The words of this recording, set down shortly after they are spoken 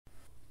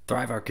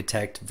Thrive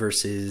Architect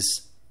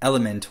versus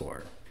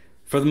Elementor.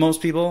 For the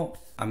most people,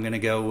 I'm going to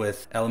go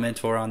with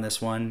Elementor on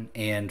this one,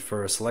 and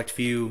for a select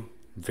few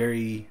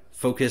very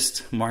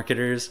focused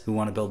marketers who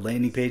want to build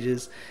landing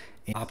pages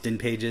and opt-in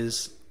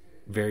pages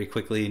very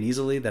quickly and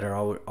easily that are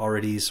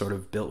already sort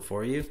of built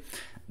for you,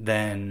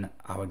 then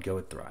I would go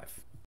with Thrive.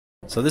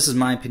 So this is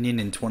my opinion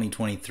in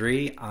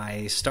 2023.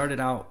 I started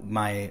out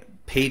my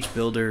page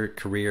builder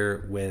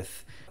career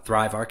with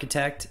Thrive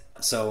Architect.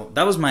 So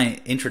that was my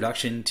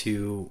introduction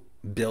to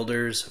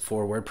builders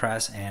for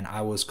WordPress, and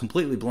I was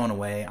completely blown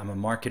away. I'm a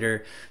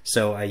marketer,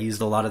 so I used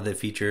a lot of the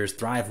features.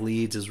 Thrive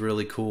Leads is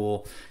really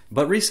cool.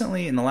 But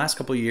recently, in the last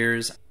couple of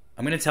years,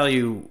 I'm going to tell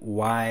you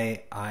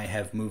why I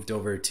have moved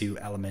over to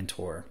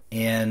Elementor.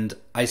 And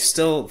I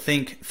still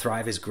think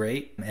Thrive is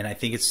great, and I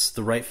think it's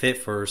the right fit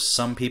for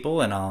some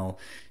people, and I'll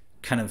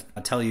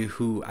tell you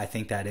who I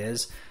think that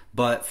is.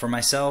 But for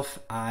myself,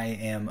 I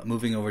am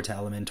moving over to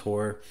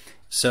Elementor.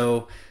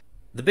 So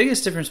the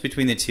biggest difference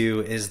between the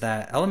two is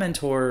that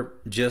Elementor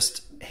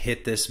just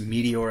hit this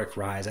meteoric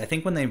rise. I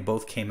think when they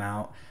both came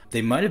out,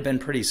 they might have been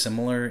pretty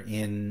similar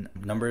in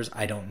numbers.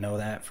 I don't know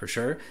that for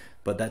sure,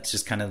 but that's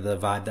just kind of the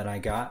vibe that I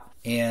got.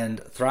 And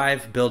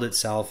Thrive billed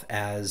itself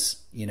as,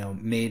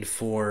 made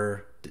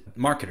for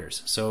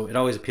marketers. So it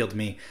always appealed to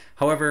me.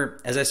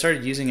 However, as I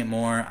started using it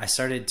more, I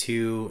started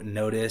to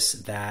notice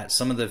that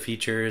some of the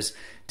features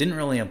didn't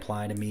really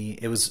apply to me.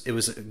 It was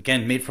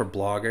again made for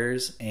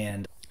bloggers,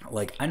 and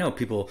like I know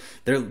people,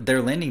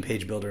 their landing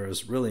page builder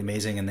is really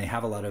amazing, and they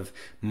have a lot of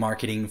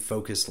marketing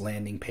focused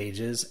landing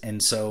pages.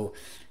 And so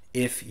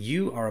if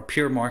you are a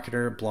pure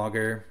marketer,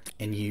 blogger,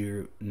 and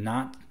you're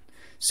not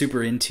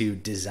super into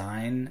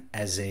design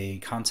as a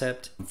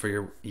concept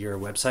for your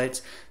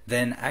websites,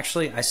 then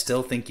actually I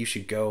still think you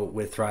should go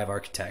with Thrive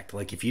Architect.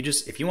 Like if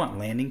you want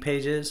landing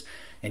pages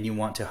and you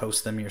want to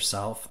host them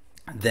yourself,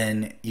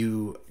 then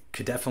you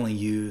could definitely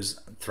use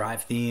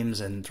Thrive Themes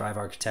and Thrive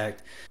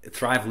Architect.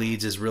 Thrive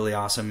Leads is really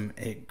awesome.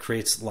 It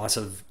creates lots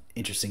of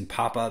interesting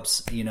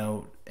pop-ups,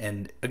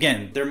 and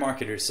again, they're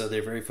marketers, so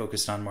they're very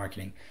focused on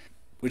marketing,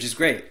 which is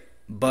great.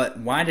 But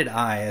why did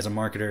I, as a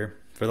marketer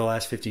for the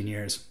last 15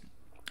 years,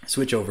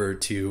 switch over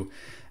to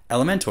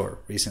Elementor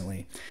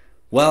recently?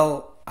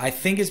 Well, I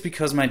think it's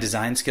because my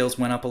design skills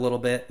went up a little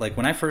bit. Like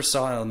when I first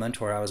saw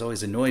Elementor, I was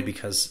always annoyed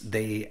because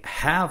they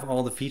have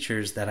all the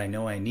features that I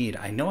know I need.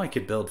 I know I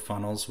could build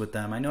funnels with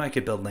them. I know I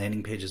could build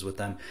landing pages with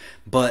them,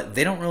 but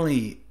they don't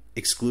really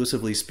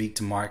exclusively speak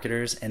to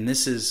marketers. And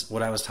this is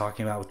what I was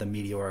talking about with the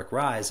meteoric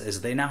rise,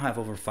 is they now have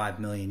over 5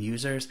 million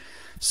users.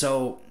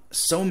 So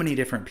many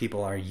different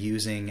people are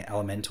using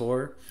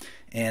Elementor.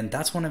 And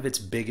that's one of its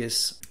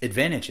biggest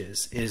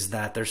advantages, is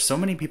that there's so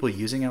many people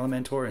using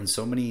Elementor and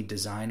so many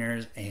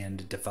designers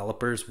and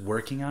developers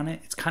working on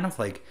it. It's kind of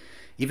like,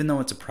 even though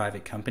it's a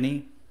private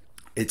company,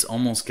 it's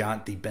almost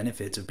got the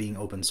benefits of being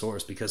open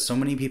source because so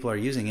many people are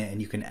using it,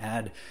 and you can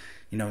add,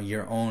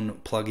 your own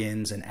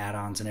plugins and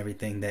add-ons and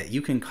everything that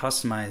you can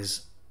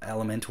customize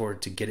Elementor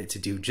to get it to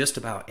do just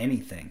about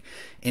anything.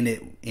 And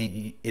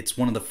it's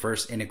one of the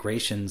first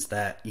integrations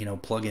that,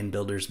 plugin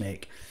builders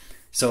make.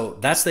 So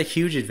that's the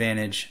huge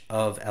advantage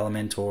of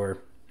Elementor,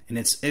 and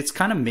it's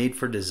kind of made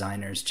for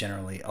designers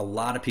generally. A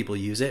lot of people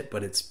use it,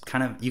 but it's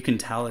kind of, you can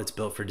tell it's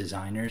built for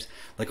designers.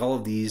 Like all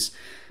of these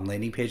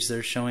landing pages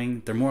they're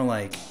showing, they're more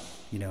like,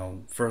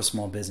 for a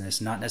small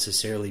business, not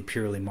necessarily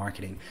purely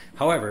marketing.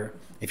 However,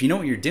 if you know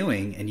what you're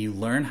doing and you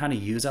learn how to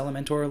use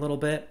Elementor a little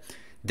bit,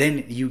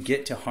 then you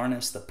get to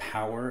harness the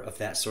power of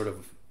that sort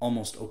of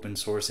almost open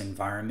source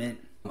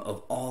environment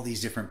of all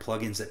these different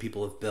plugins that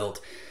people have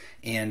built.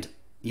 And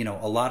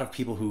a lot of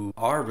people who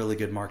are really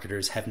good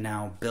marketers have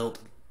now built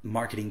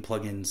marketing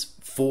plugins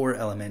for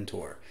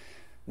Elementor.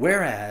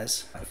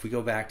 Whereas if we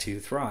go back to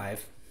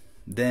Thrive,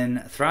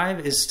 then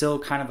Thrive is still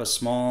kind of a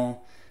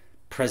small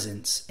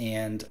presence,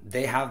 and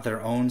they have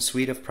their own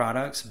suite of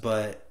products,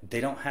 but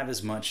they don't have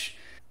as much,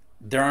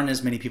 there aren't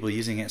as many people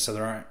using it, so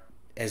there aren't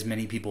as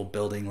many people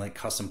building like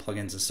custom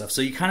plugins and stuff.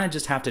 So you kind of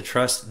just have to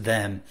trust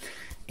them.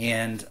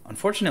 And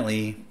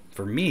unfortunately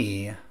for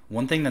me,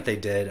 one thing that they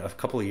did a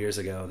couple of years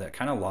ago that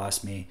kind of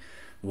lost me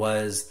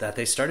was that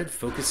they started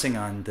focusing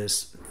on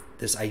this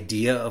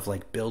idea of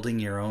like building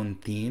your own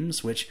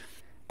themes, which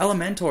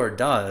Elementor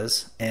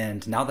does.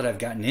 And now that I've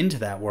gotten into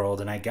that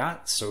world and I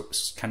got so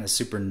kind of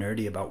super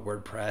nerdy about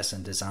WordPress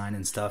and design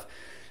and stuff,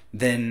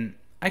 then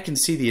I can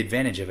see the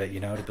advantage of it,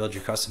 to build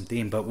your custom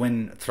theme. But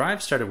when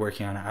Thrive started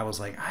working on it, I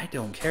was like, I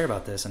don't care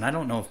about this, and I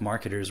don't know if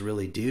marketers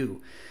really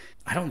do.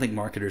 I don't think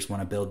marketers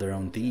want to build their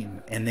own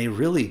theme. And they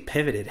really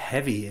pivoted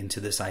heavy into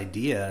this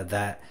idea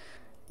that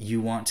you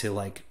want to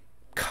like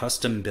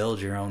custom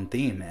build your own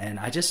theme. And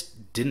I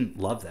just didn't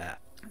love that.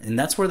 And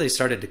that's where they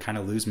started to kind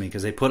of lose me,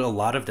 because they put a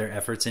lot of their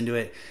efforts into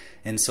it.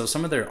 And so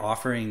some of their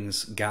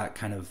offerings got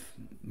kind of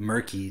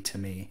murky to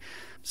me.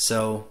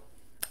 So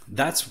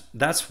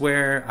that's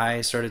where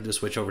I started to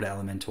switch over to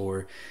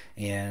Elementor.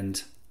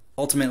 And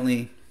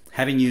ultimately,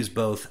 having used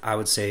both, I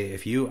would say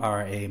if you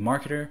are a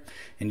marketer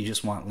and you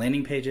just want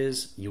landing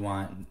pages, you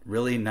want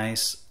really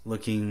nice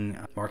looking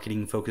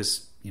marketing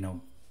focused,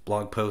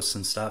 blog posts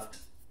and stuff,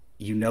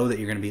 you know that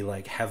you're going to be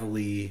like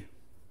heavily,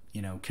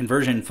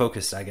 conversion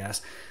focused, I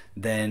guess,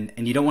 then,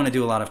 and you don't want to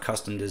do a lot of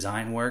custom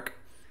design work,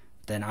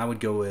 then I would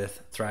go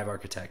with Thrive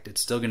Architect.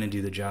 It's still going to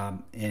do the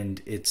job,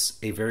 and it's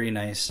a very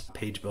nice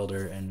page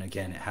builder. And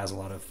again, it has a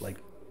lot of like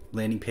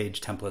landing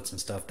page templates and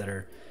stuff that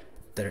are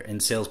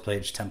in sales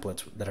page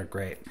templates that are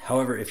great.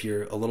 However, if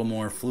you're a little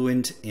more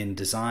fluent in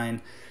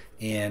design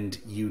and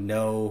you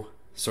know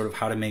sort of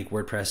how to make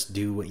WordPress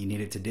do what you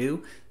need it to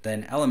do,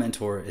 then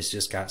Elementor has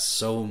just got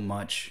so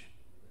much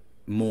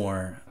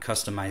more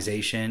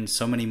customization,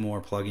 so many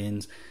more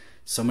plugins,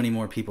 so many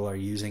more people are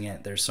using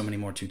it. There's so many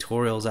more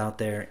tutorials out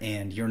there,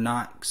 and you're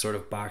not sort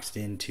of boxed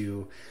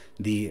into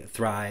the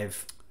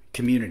Thrive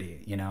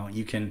community.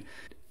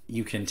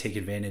 You can take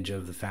advantage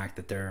of the fact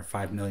that there are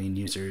 5 million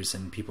users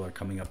and people are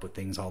coming up with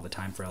things all the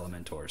time for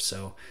Elementor.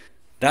 So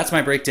that's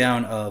my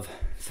breakdown of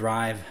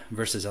Thrive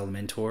versus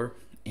Elementor.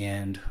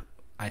 And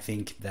I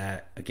think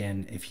that,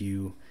 again, if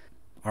you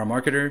are a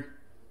marketer,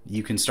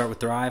 you can start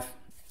with Thrive.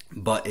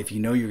 But if you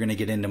know you're going to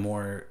get into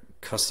more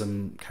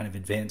custom kind of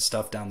advanced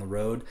stuff down the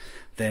road,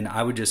 then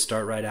I would just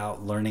start right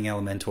out learning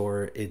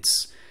Elementor.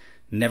 It's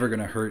never going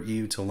to hurt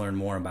you to learn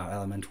more about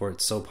Elementor.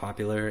 It's so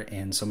popular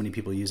and so many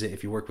people use it.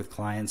 If you work with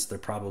clients, they're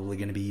probably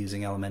going to be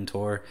using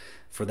Elementor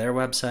for their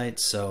websites.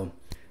 So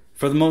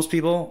for the most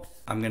people,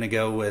 I'm going to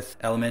go with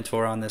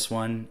Elementor on this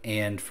one.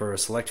 And for a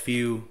select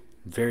few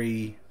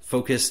very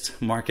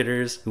focused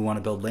marketers who want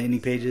to build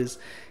landing pages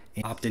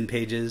and opt-in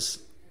pages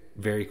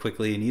very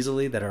quickly and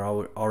easily that are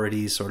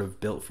already sort of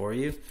built for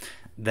you,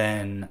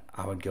 then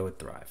I would go with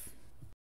Thrive.